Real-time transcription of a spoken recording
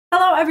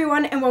Hello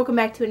everyone and welcome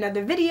back to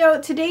another video.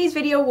 Today's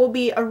video will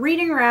be a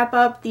reading wrap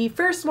up, the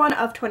first one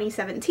of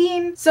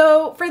 2017.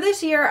 So for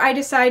this year I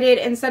decided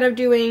instead of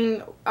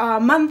doing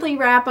monthly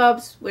wrap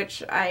ups,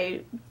 which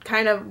I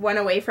kind of went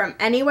away from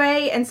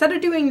anyway, instead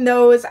of doing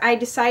those I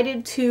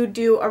decided to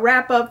do a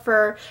wrap up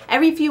for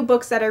every few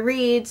books that I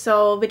read.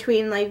 So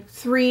between like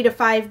 3 to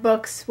 5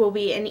 books will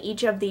be in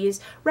each of these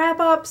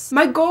wrap ups.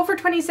 My goal for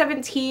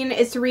 2017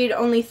 is to read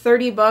only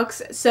 30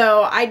 books,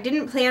 so I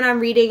didn't plan on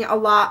reading a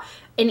lot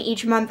in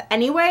each month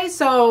anyway,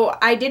 so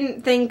I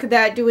didn't think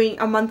that doing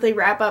a monthly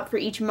wrap up for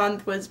each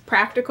month was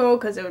practical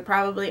because it would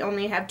probably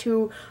only have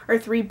 2 or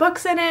 3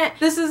 books in it.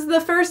 This is the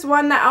first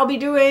one that I'll be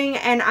doing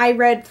and I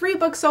read 3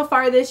 books so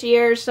far this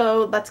year,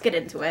 so let's get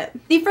into it.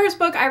 The first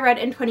book I read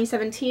in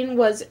 2017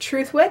 was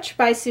Truthwitch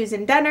by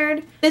Susan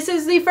Dennard. This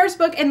is the first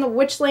book in the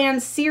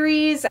Witchland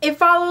series. It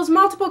follows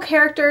multiple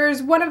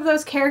characters. One of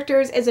those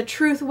characters is a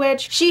truth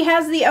witch. She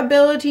has the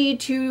ability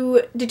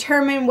to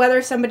determine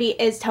whether somebody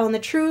is telling the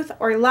truth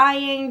or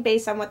lying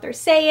based on what they're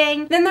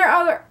saying. Then there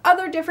are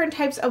other different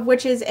types of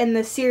witches in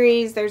the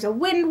series. There's a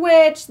wind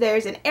witch,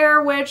 there's an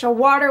air witch, a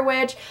water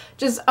witch,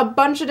 just a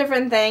bunch of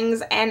different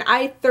things, and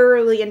I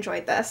thoroughly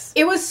enjoyed this.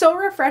 It was so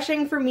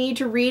refreshing for me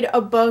to read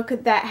a book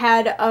that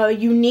had a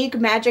unique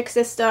magic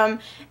system,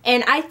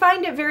 and I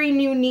find it very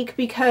unique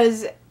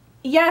because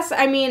yes,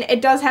 I mean, it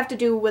does have to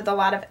do with a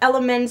lot of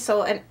elements,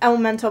 so an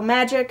elemental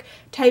magic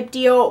type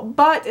deal,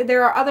 but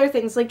there are other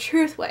things like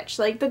Truthwitch.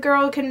 Like, the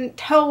girl can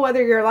tell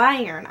whether you're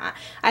lying or not.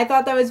 I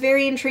thought that was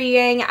very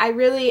intriguing. I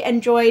really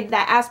enjoyed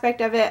that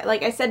aspect of it.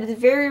 Like I said, it's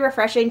very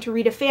refreshing to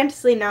read a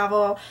fantasy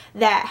novel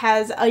that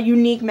has a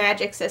unique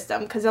magic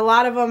system, because a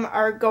lot of them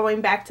are going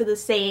back to the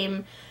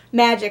same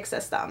magic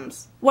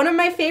systems. One of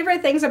my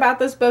favorite things about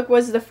this book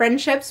was the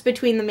friendships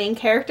between the main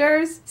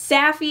characters.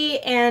 Safi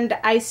and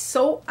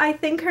Isolt, I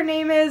think her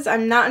name is,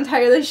 I'm not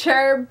entirely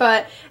sure,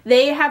 but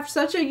they have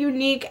such a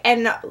unique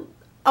and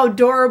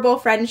adorable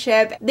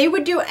friendship. They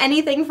would do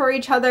anything for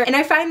each other, and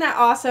I find that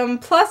awesome.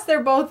 Plus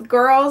they're both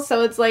girls,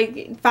 so it's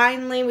like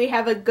finally we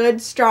have a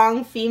good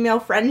strong female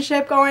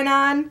friendship going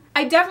on.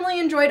 I definitely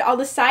enjoyed all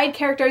the side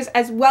characters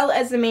as well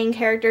as the main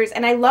characters,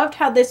 and I loved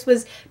how this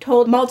was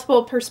told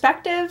multiple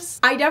perspectives.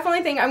 I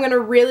definitely think I'm going to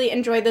really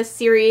enjoy this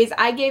series.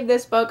 I gave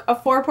this book a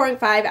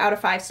 4.5 out of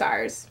 5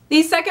 stars.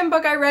 The second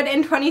book I read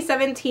in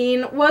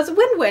 2017 was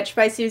Windwitch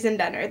by Susan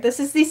Dennard. This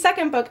is the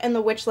second book in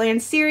the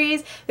Witchland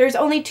series. There's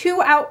only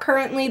 2 out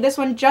currently. This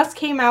one just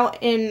came out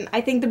in,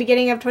 I think, the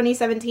beginning of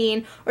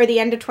 2017 or the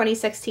end of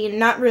 2016,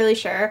 not really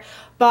sure.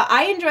 But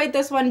I enjoyed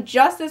this one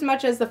just as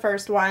much as the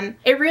first one.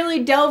 It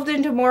really delved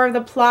into more of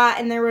the plot,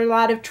 and there were a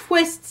lot of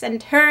twists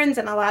and turns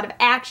and a lot of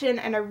action,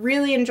 and I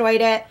really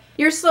enjoyed it.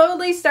 You're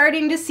slowly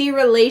starting to see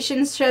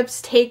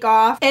relationships take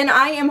off, and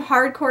I am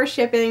hardcore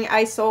shipping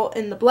Isolt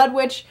and the Blood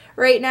Witch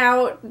right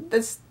now.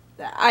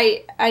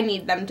 I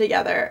need them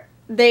together.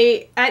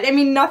 I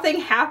mean, nothing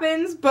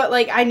happens, but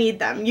like, I need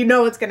them. You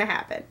know what's gonna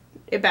happen.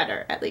 It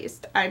better, at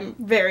least. I'm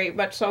very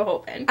much so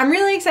hoping. I'm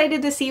really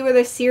excited to see where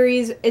this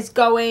series is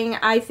going.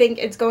 I think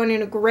it's going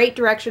in a great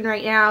direction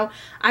right now.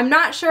 I'm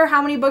not sure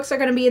how many books are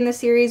going to be in the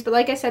series, but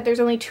like I said, there's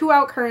only 2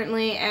 out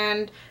currently,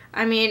 and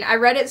I mean, I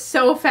read it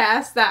so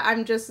fast that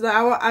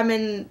I'm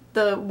in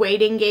the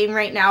waiting game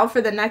right now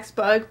for the next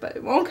book, but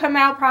it won't come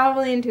out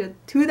probably until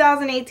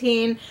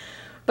 2018.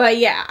 But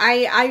yeah,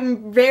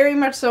 I'm very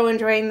much so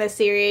enjoying this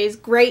series.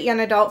 Great young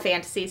adult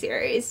fantasy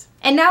series.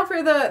 And now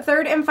for the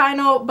third and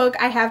final book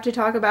I have to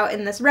talk about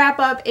in this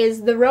wrap-up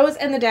is The Rose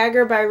and the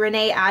Dagger by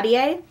Renee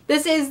Ahdieh.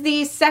 This is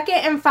the second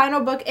and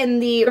final book in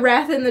the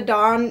Wrath and the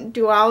Dawn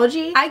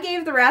duology. I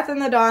gave The Wrath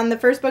and the Dawn, the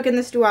first book in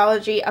this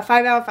duology, a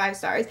 5 out of 5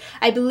 stars.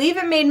 I believe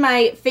it made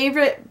my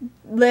favorite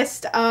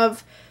list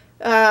of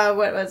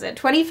what was it,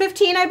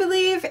 2015 I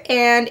believe,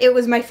 and it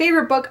was my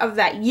favorite book of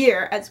that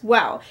year as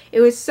well.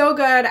 It was so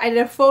good. I did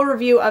a full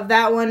review of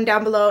that one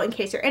down below in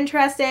case you're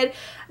interested.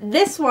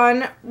 This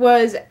one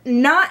was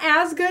not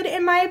as good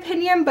in my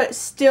opinion, but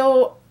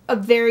still a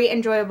very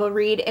enjoyable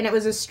read, and it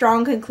was a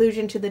strong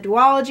conclusion to the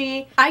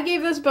duology. I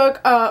gave this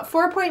book a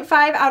 4.5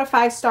 out of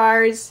 5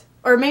 stars,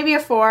 or maybe a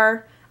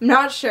 4. I'm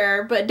not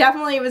sure, but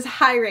definitely it was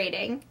high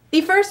rating.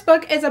 The first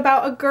book is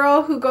about a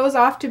girl who goes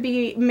off to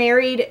be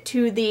married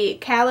to the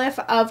Caliph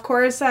of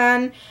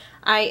Khorasan.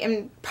 I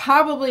am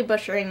probably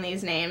butchering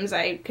these names.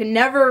 I can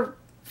never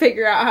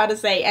figure out how to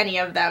say any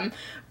of them.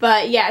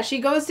 But yeah, she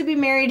goes to be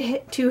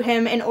married to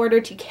him in order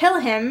to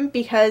kill him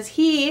because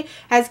he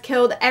has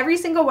killed every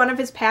single one of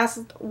his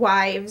past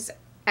wives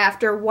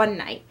after one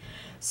night.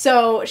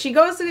 So she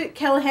goes to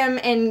kill him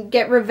and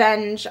get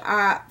revenge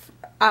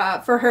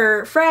for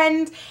her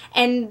friend,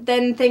 and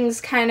then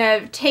things kind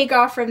of take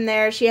off from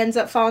there. She ends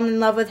up falling in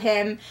love with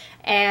him,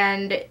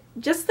 and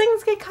just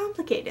things get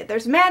complicated.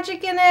 There's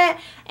magic in it,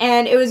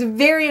 and it was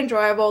very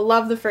enjoyable.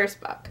 Love the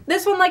first book.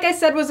 This one, like I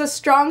said, was a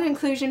strong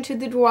conclusion to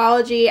the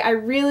duology. I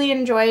really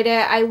enjoyed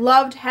it. I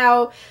loved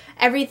how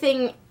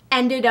everything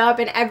ended up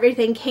and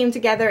everything came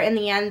together in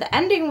the end. The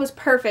ending was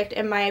perfect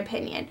in my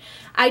opinion.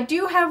 I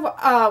do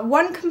have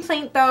one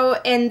complaint though,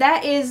 and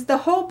that is the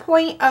whole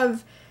point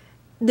of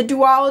the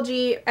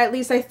duology, at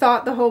least I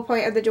thought the whole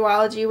point of the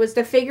duology was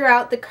to figure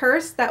out the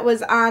curse that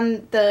was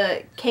on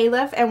the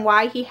caliph and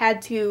why he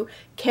had to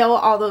kill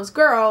all those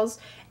girls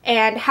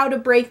and how to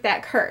break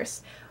that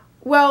curse.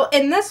 Well,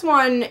 in this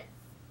one,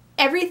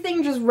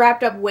 everything just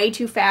wrapped up way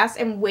too fast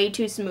and way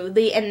too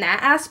smoothly in that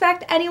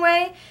aspect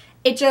anyway.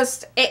 It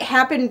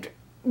happened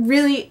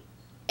really...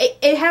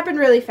 It happened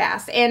really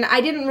fast, and I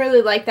didn't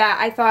really like that.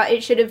 I thought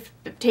it should have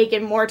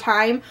taken more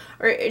time,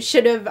 or it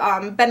should have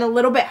been a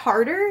little bit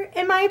harder,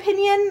 in my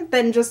opinion,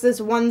 than just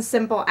this one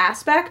simple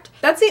aspect.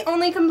 That's the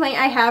only complaint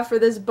I have for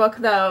this book,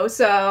 though,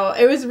 so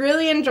it was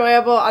really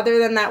enjoyable other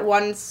than that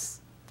one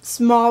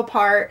small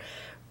part.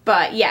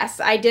 But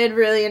yes, I did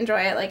really enjoy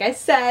it, like I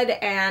said,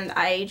 and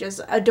I just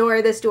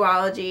adore this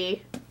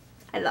duology.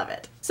 I love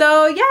it.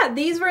 So yeah,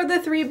 these were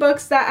the 3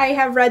 books that I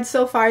have read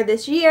so far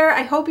this year.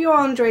 I hope you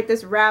all enjoyed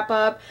this wrap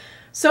up.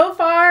 So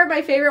far,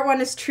 my favorite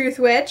one is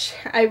Truthwitch.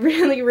 I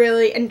really,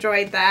 really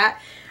enjoyed that.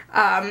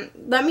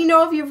 Let me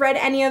know if you've read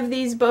any of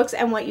these books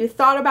and what you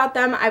thought about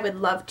them. I would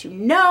love to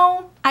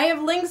know. I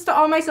have links to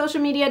all my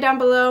social media down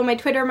below, my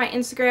Twitter, my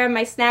Instagram,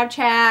 my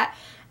Snapchat,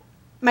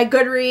 my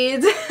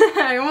Goodreads.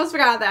 I almost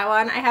forgot that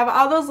one. I have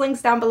all those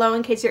links down below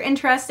in case you're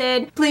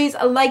interested. Please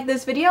like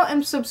this video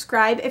and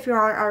subscribe if you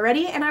aren't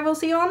already, and I will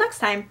see you all next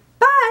time.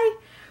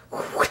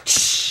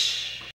 Bye!